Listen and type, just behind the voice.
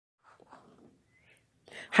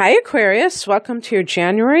Hi, Aquarius. Welcome to your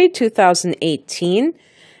January 2018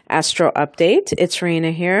 Astro Update. It's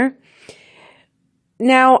Raina here.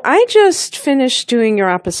 Now, I just finished doing your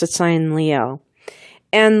opposite sign, Leo.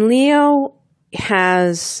 And Leo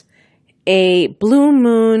has a blue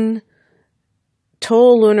moon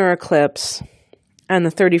total lunar eclipse on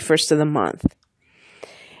the 31st of the month.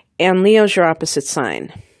 And Leo's your opposite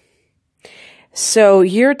sign. So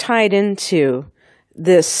you're tied into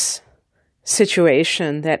this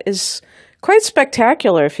situation that is quite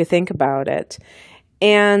spectacular if you think about it.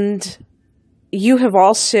 And you have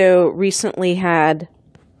also recently had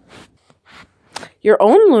your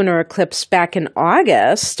own lunar eclipse back in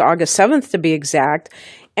August 7th to be exact,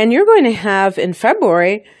 and you're going to have in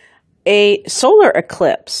February a solar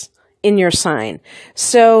eclipse in your sign.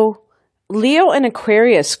 So Leo and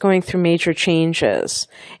Aquarius going through major changes,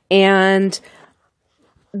 and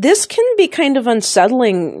this can be kind of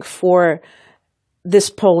unsettling for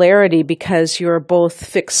this polarity because you're both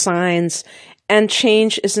fixed signs and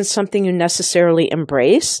change isn't something you necessarily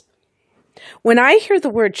embrace. When I hear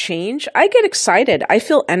the word change, I get excited. I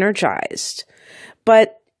feel energized.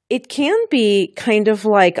 But it can be kind of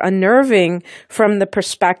like unnerving from the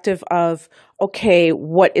perspective of, okay,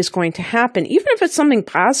 what is going to happen? Even if it's something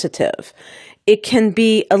positive, it can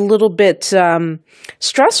be a little bit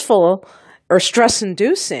stressful or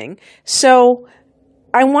stress-inducing. So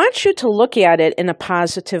I want you to look at it in a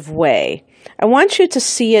positive way. I want you to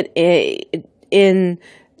see it in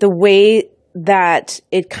the way that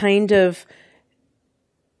it kind of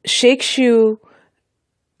shakes you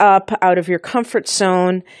up out of your comfort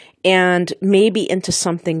zone and maybe into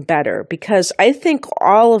something better. Because I think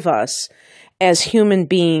all of us as human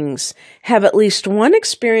beings have at least one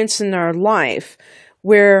experience in our life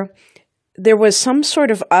where there was some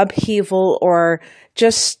sort of upheaval or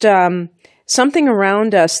just something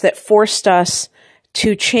around us that forced us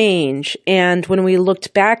to change. And when we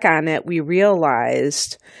looked back on it, we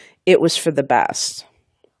realized it was for the best.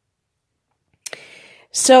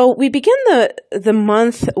 So we begin the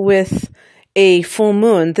month with a full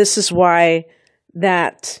moon. This is why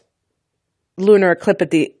that lunar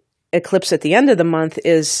eclipse at the end of the month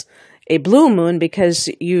is a blue moon, because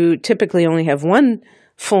you typically only have one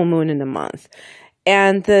full moon in a month.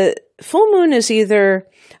 And the full moon is either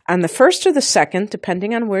on the 1st or the 2nd,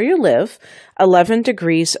 depending on where you live, 11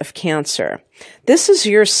 degrees of Cancer. This is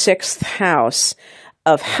your 6th house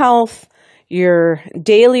of health, your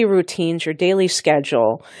daily routines, your daily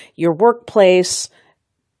schedule, your workplace,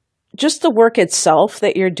 just the work itself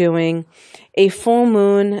that you're doing. A full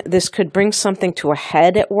moon, this could bring something to a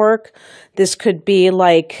head at work. This could be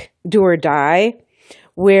like do or die,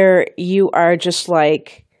 where you are just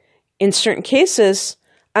like, in certain cases,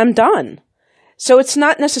 I'm done. So it's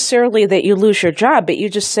not necessarily that you lose your job, but you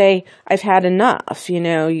just say, I've had enough. You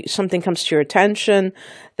know, something comes to your attention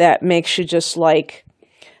that makes you just like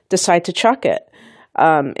decide to chuck it.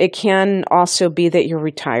 It can also be that you're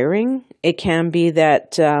retiring. It can be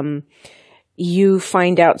that you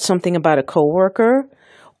find out something about a coworker,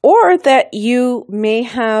 or that you may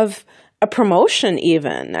have a promotion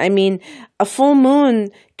even. I mean, a full moon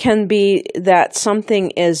can be that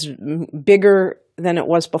something is bigger than it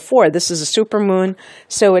was before. This is a super moon,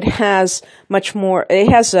 so it has much more,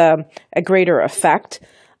 it has a greater effect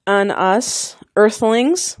on us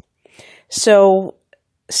earthlings. So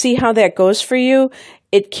see how that goes for you.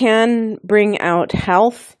 It can bring out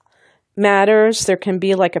health matters. There can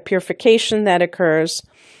be like a purification that occurs,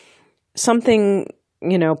 something,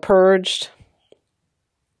 purged.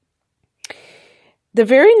 The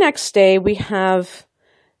very next day, we have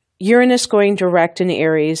Uranus going direct in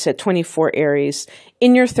Aries at 24 Aries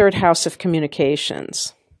in your 3rd house of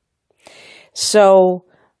communications. So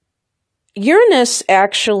Uranus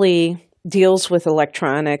actually deals with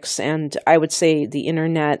electronics, and I would say the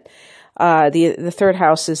internet. The 3rd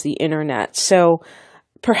house is the internet. So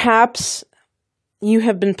perhaps you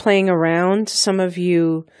have been playing around, some of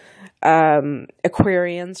you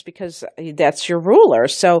Aquarians, because that's your ruler.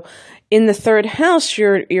 So in the 3rd house,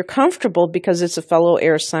 you're comfortable because it's a fellow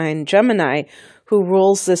air sign, Gemini, who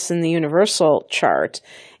rules this in the universal chart.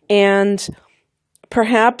 And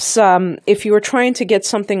perhaps if you were trying to get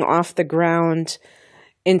something off the ground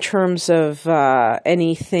in terms of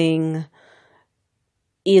anything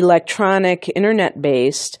electronic,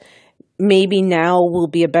 internet-based, maybe now will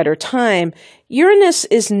be a better time. Uranus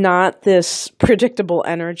is not this predictable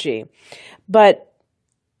energy, but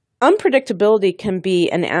unpredictability can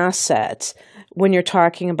be an asset when you're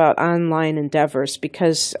talking about online endeavors,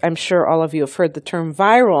 because I'm sure all of you have heard the term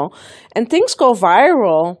viral, and things go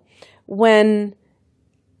viral when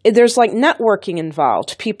there's like networking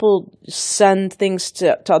involved. People send things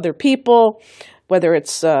to other people, whether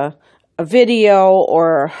it's a video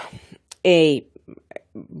or a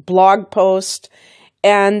blog post,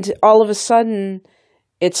 and all of a sudden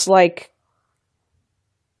it's like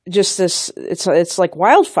just this, it's like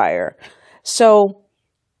wildfire. So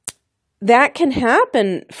that can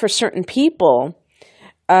happen for certain people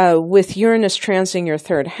with Uranus transiting your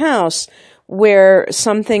third house, where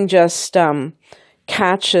something just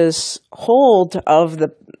catches hold of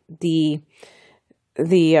the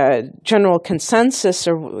general consensus,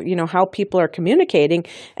 or how people are communicating,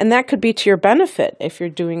 and that could be to your benefit if you're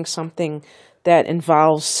doing something that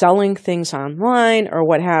involves selling things online or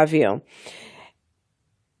what have you.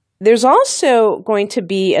 There's also going to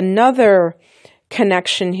be another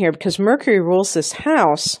connection here because Mercury rules this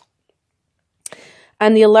house.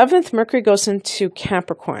 On the 11th, Mercury goes into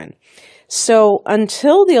Capricorn. So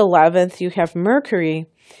until the 11th, you have Mercury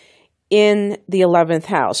in the 11th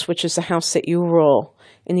house, which is the house that you rule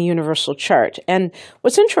in the universal chart. And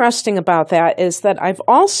what's interesting about that is that I've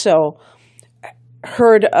also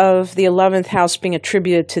heard of the 11th house being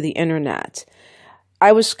attributed to the internet.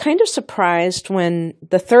 I was kind of surprised when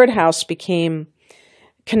the third house became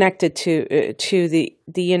connected to the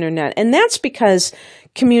internet. And that's because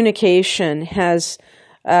communication has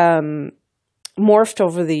morphed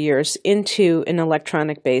over the years into an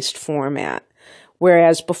electronic-based format.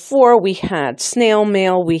 Whereas before we had snail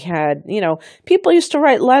mail, we had, people used to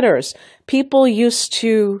write letters. People used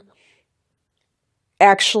to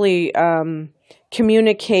actually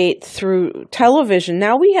communicate through television.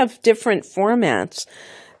 Now we have different formats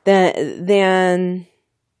than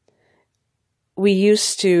we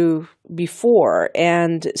used to before.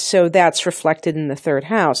 And so that's reflected in the third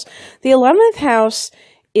house. The 11th house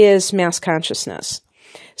is mass consciousness.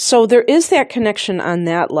 So there is that connection on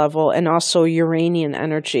that level, and also Uranian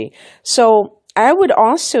energy. So I would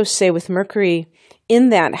also say with Mercury in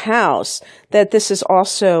that house that this is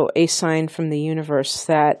also a sign from the universe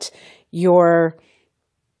that your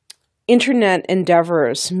internet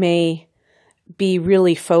endeavors may be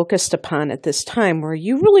really focused upon at this time, where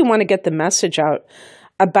you really want to get the message out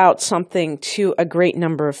about something to a great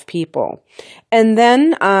number of people. And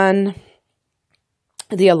then on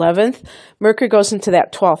the 11th, Mercury goes into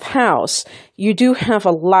that 12th house. You do have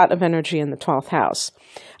a lot of energy in the 12th house.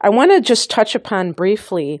 I want to just touch upon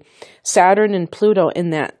briefly Saturn and Pluto in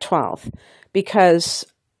that 12th, because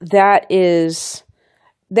that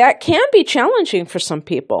can be challenging for some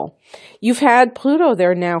people. You've had Pluto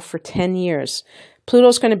there now for 10 years.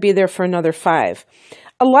 Pluto's going to be there for another 5.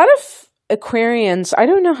 A lot of Aquarians, I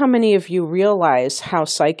don't know how many of you realize how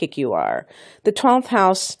psychic you are. The 12th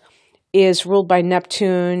house is ruled by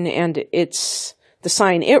Neptune, and it's the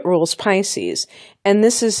sign it rules, Pisces. And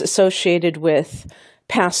this is associated with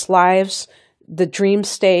past lives, the dream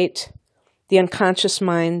state, the unconscious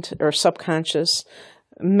mind or subconscious,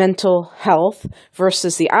 mental health,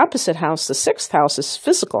 versus the opposite house, the 6th house, is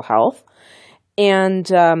physical health, and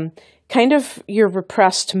kind of your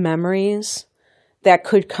repressed memories that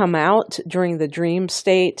could come out during the dream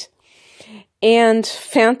state, and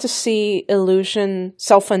fantasy, illusion,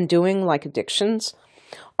 self-undoing like addictions.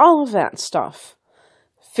 All of that stuff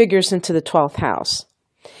figures into the 12th house.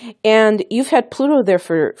 And you've had Pluto there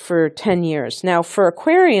for 10 years. Now, for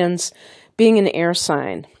Aquarians, being an air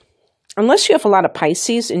sign, unless you have a lot of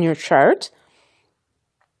Pisces in your chart,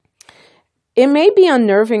 it may be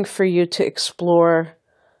unnerving for you to explore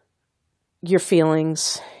your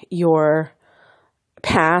feelings, your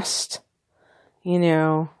past,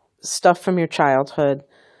 stuff from your childhood.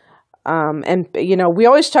 We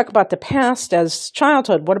always talk about the past as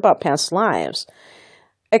childhood. What about past lives?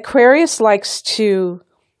 Aquarius likes to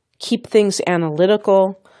keep things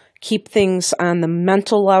analytical, keep things on the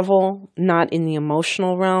mental level, not in the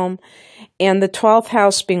emotional realm. And the 12th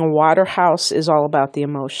house, being a water house, is all about the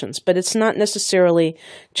emotions. But it's not necessarily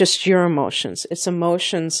just your emotions. It's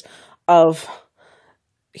emotions of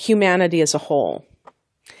humanity as a whole.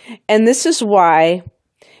 And this is why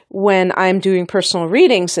when I'm doing personal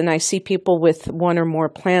readings and I see people with one or more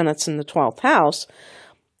planets in the 12th house,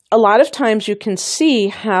 a lot of times you can see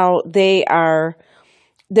how they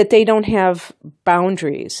don't have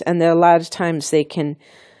boundaries, and that a lot of times they can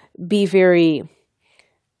be very,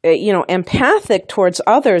 empathic towards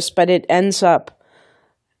others, but it ends up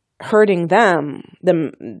hurting them.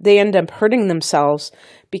 They end up hurting themselves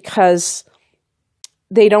because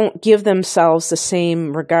they don't give themselves the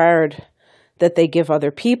same regard that they give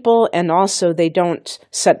other people, and also they don't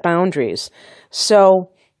set boundaries.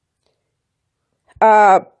 So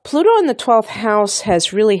Pluto in the 12th house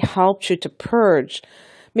has really helped you to purge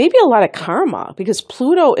maybe a lot of karma, because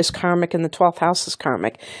Pluto is karmic and the 12th house is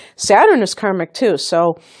karmic. Saturn is karmic too.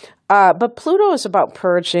 So, but Pluto is about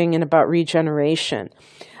purging and about regeneration.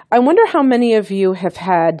 I wonder how many of you have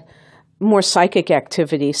had more psychic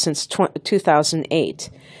activity since 2008.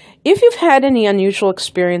 If you've had any unusual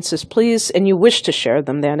experiences, please, and you wish to share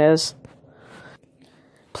them, that is,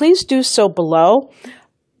 please do so below.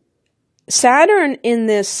 Saturn in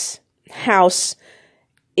this house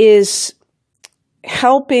is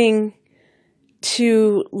helping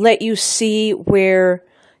to let you see where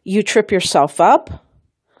you trip yourself up,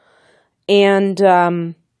 and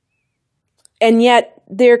yet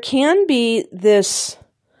there can be this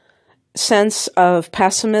sense of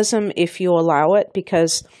pessimism if you allow it,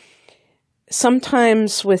 because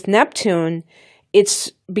sometimes with Neptune,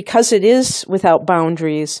 it's because it is without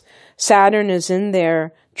boundaries. Saturn is in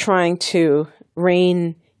there trying to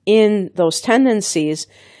rein in those tendencies,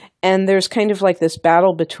 and there's kind of like this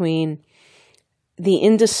battle between the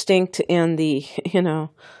indistinct and the,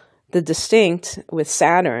 the distinct with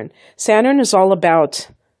Saturn. Saturn is all about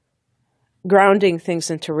grounding things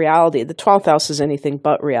into reality. The 12th house is anything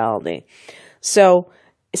but reality. So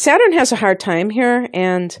Saturn has a hard time here,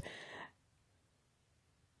 and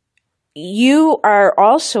you are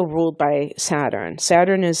also ruled by Saturn.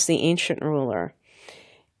 Saturn is the ancient ruler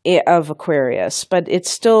of Aquarius, but it's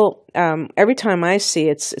still, every time I see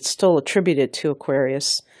it's still attributed to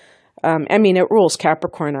Aquarius. I mean, it rules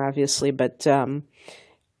Capricorn, obviously, but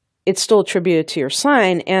it's still attributed to your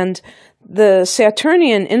sign. And the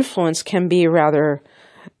Saturnian influence can be rather,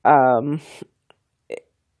 I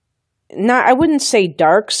wouldn't say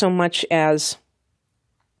dark so much as,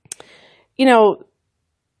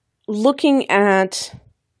 looking at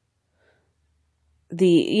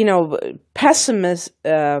the,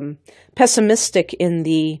 pessimistic in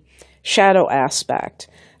the shadow aspect,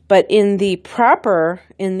 but in the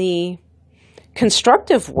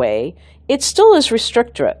constructive way, it still is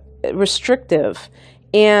restrictive,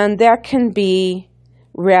 and that can be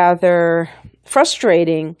rather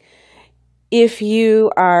frustrating if you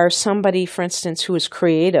are somebody, for instance, who is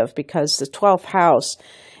creative, because the 12th house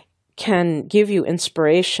can give you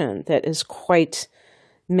inspiration that is quite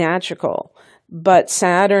magical. But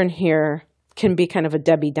Saturn here can be kind of a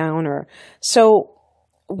Debbie Downer. So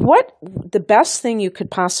what the best thing you could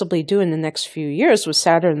possibly do in the next few years with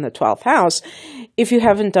Saturn in the 12th house, if you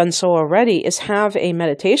haven't done so already, is have a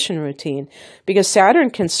meditation routine, because Saturn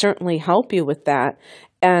can certainly help you with that.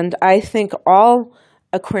 And I think all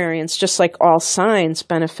Aquarians, just like all signs,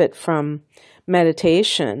 benefit from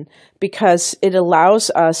meditation, because it allows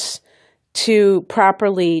us to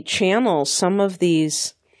properly channel some of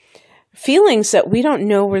these feelings that we don't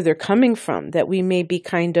know where they're coming from, that we may be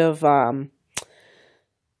kind of, as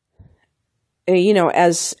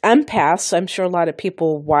empaths. I'm sure a lot of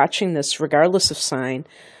people watching this, regardless of sign,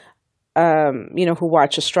 who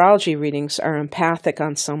watch astrology readings, are empathic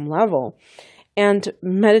on some level. And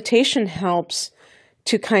meditation helps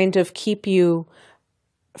to kind of keep you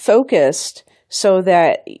focused so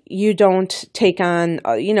that you don't take on,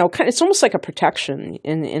 it's almost like a protection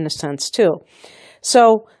in a sense too.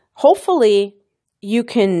 So hopefully you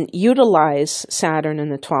can utilize Saturn in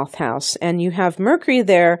the 12th house, and you have Mercury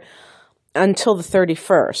there until the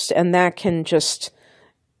 31st. And that can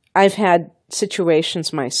I've had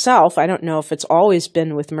situations myself. I don't know if it's always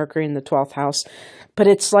been with Mercury in the 12th house, but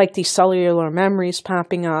it's like these cellular memories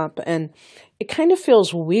popping up, and it kind of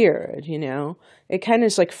feels weird, It kind of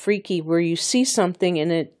is like freaky, where you see something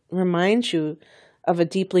and it reminds you of a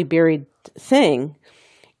deeply buried thing,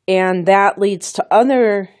 and that leads to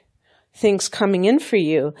other things coming in for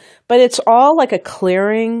you. But it's all like a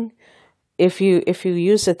clearing if you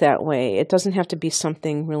use it that way. It doesn't have to be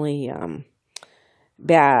something really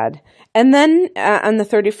bad. And then on the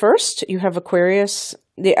 31st, you have Aquarius.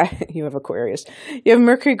 You have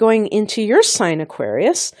Mercury going into your sign,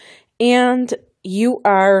 Aquarius, and you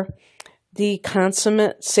are the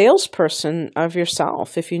consummate salesperson of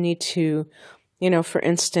yourself. If you need to, for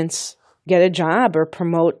instance, get a job or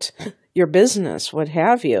promote your business, what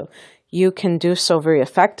have you, you can do so very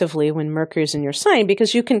effectively when Mercury is in your sign,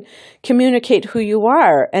 because you can communicate who you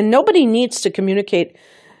are. And nobody needs to communicate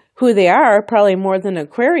who they are, probably more than an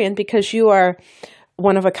Aquarian, because you are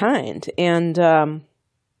one of a kind. And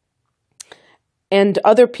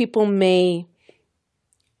other people may,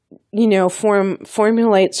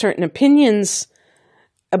 formulate certain opinions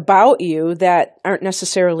about you that aren't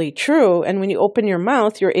necessarily true. And when you open your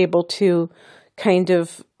mouth, you're able to kind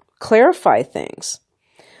of clarify things.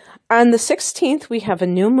 On the 16th, we have a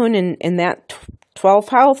new moon in that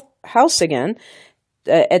 12th house again.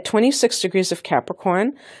 at 26 degrees of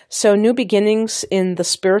Capricorn. So new beginnings in the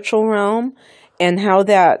spiritual realm, and how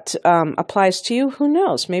that applies to you, who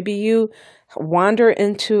knows? Maybe you wander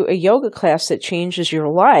into a yoga class that changes your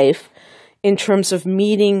life in terms of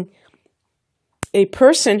meeting a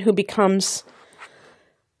person who becomes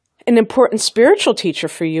an important spiritual teacher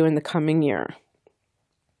for you in the coming year.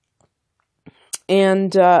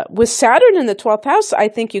 And with Saturn in the 12th house, I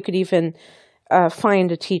think you could even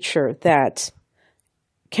find a teacher that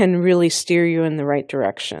can really steer you in the right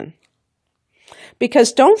direction.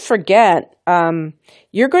 Because don't forget,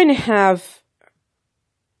 you're going to have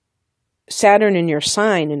Saturn in your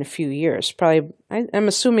sign in a few years, probably, I'm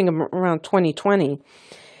assuming around 2020.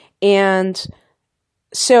 And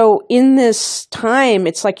so in this time,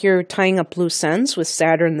 it's like you're tying up loose ends with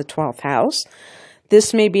Saturn in the 12th house.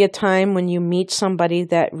 This may be a time when you meet somebody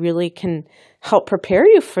that really can help prepare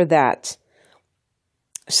you for that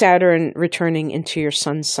Saturn returning into your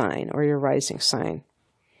sun sign or your rising sign.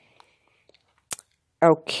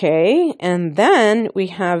 Okay, and then we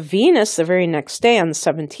have Venus the very next day on the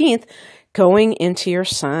 17th going into your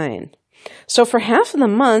sign. So for half of the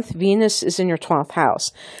month, Venus is in your 12th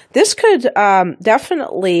house. This could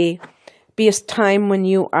definitely be a time when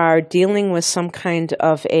you are dealing with some kind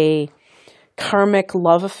of a karmic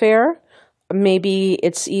love affair. Maybe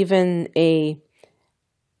it's even a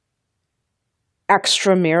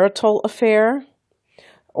extramarital affair.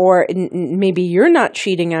 Or maybe you're not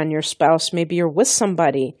cheating on your spouse. Maybe you're with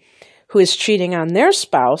somebody who is cheating on their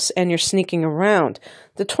spouse and you're sneaking around.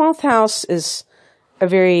 The 12th house is a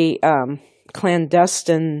very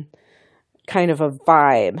clandestine kind of a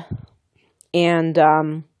vibe.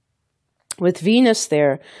 And with Venus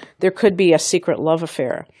there could be a secret love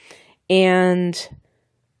affair. And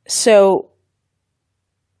so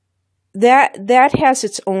that has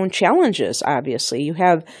its own challenges, obviously. You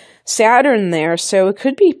have Saturn there, so it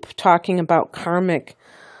could be talking about karmic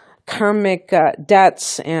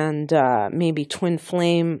debts and maybe twin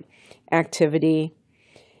flame activity.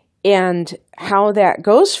 And how that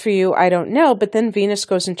goes for you, I don't know. But then Venus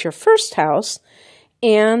goes into your first house,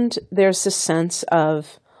 and there's this sense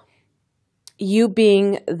of you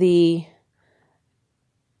being the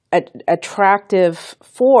attractive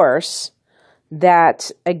force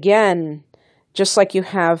that, again, just like you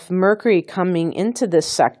have Mercury coming into this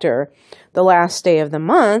sector the last day of the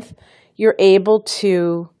month, you're able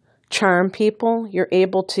to charm people. You're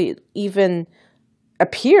able to even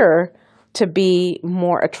appear to be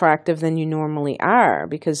more attractive than you normally are,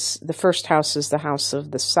 because the first house is the house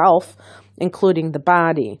of the self, including the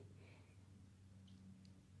body.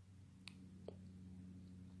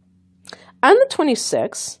 On the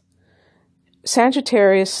 26th,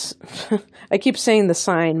 Sagittarius, I keep saying the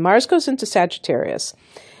sign, Mars goes into Sagittarius.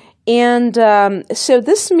 And so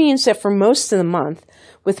this means that for most of the month,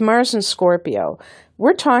 with Mars in Scorpio,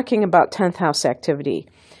 we're talking about 10th house activity.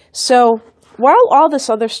 So while all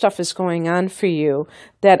this other stuff is going on for you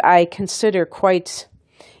that I consider quite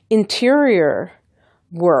interior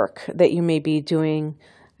work that you may be doing,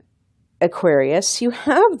 Aquarius, you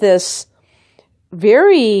have this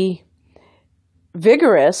very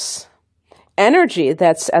vigorous energy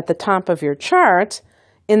that's at the top of your chart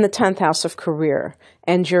in the 10th house of career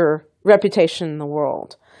and your reputation in the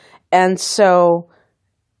world. And so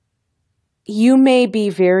you may be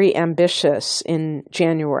very ambitious in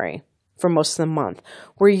January for most of the month,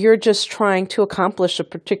 where you're just trying to accomplish a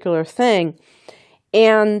particular thing.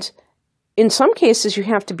 And in some cases, you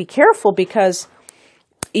have to be careful because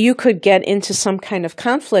you could get into some kind of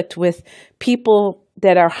conflict with people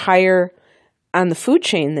that are higher on the food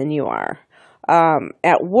chain than you are.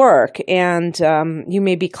 At work, and you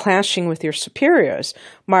may be clashing with your superiors.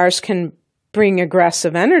 Mars can bring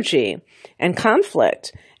aggressive energy and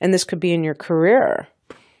conflict, and this could be in your career.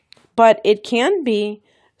 But it can be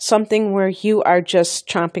something where you are just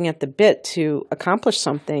chomping at the bit to accomplish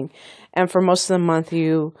something, and for most of the month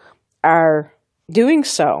you are doing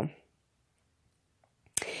so.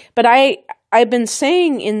 But I've been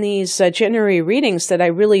saying in these January readings that I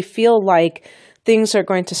really feel like things are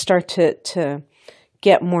going to start to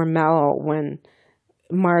get more mellow when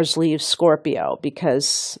Mars leaves Scorpio,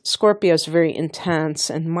 because Scorpio is very intense,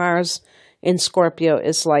 and Mars in Scorpio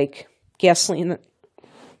is like gasoline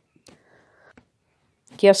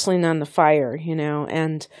on the fire, you know.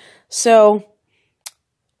 And so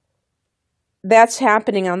that's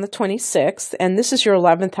happening on the 26th, and this is your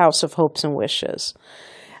 11th house of hopes and wishes.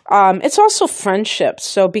 It's also friendships,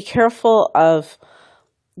 so be careful of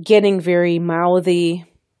getting very mouthy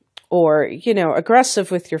or, you know,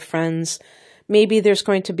 aggressive with your friends. Maybe there's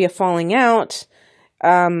going to be a falling out.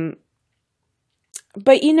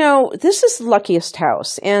 But you know, this is the luckiest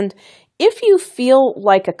house. And if you feel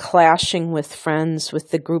like a clashing with friends,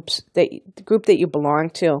 with the group that you belong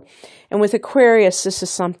to, and with Aquarius, this is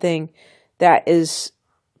something that is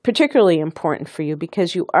particularly important for you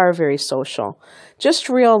because you are very social. Just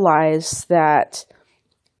realize that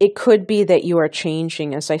it could be that you are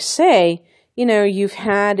changing. As I say, you know, you've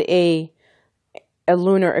had a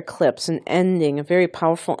lunar eclipse, an ending, a very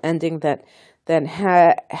powerful ending that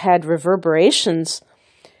had reverberations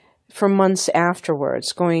for months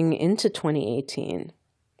afterwards, going into 2018.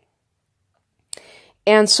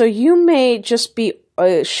 And so you may just be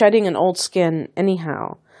shedding an old skin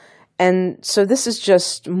anyhow. And so this is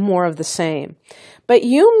just more of the same. But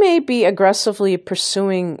you may be aggressively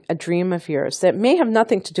pursuing a dream of yours that may have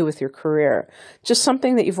nothing to do with your career, just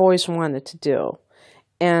something that you've always wanted to do.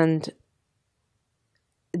 And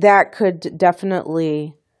that could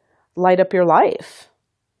definitely light up your life.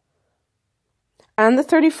 On the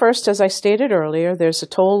 31st, as I stated earlier, there's a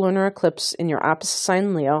total lunar eclipse in your opposite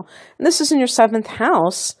sign, Leo. And this is in your 7th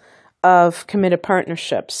house of committed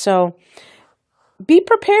partnerships. So be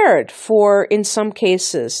prepared for, in some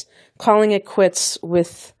cases, calling it quits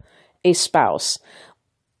with a spouse.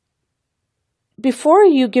 Before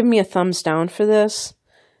you give me a thumbs down for this,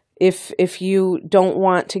 if you don't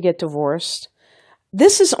want to get divorced,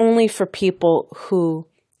 this is only for people who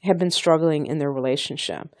have been struggling in their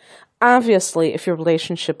relationship. Obviously, if your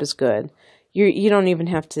relationship is good, you don't even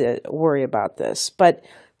have to worry about this. But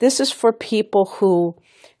this is for people who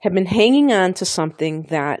have been hanging on to something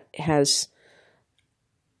that has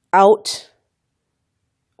outworn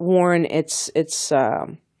its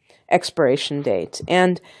expiration date.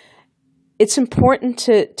 And it's important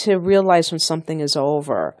to realize when something is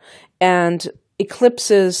over. And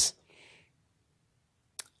eclipses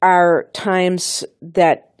are times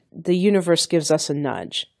that the universe gives us a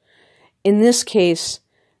nudge. In this case,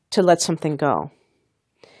 to let something go.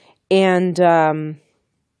 And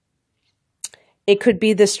it could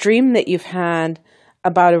be this dream that you've had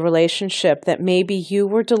about a relationship that maybe you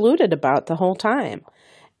were deluded about the whole time.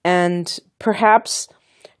 And perhaps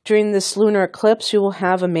during this lunar eclipse, you will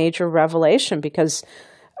have a major revelation because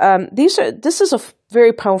this is a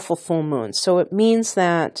very powerful full moon. So it means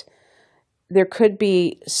that there could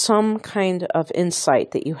be some kind of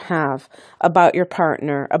insight that you have about your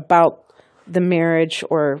partner, about the marriage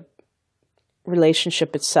or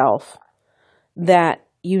relationship itself that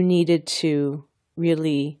you needed to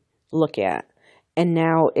really look at. And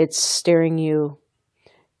now it's staring you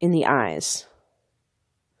in the eyes.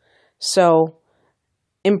 So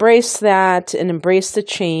embrace that and embrace the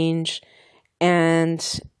change.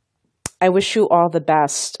 And I wish you all the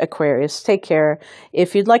best, Aquarius. Take care.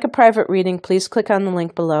 If you'd like a private reading, please click on the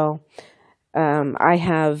link below. I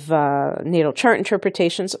have natal chart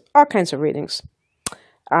interpretations, all kinds of readings.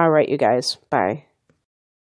 All right, you guys. Bye.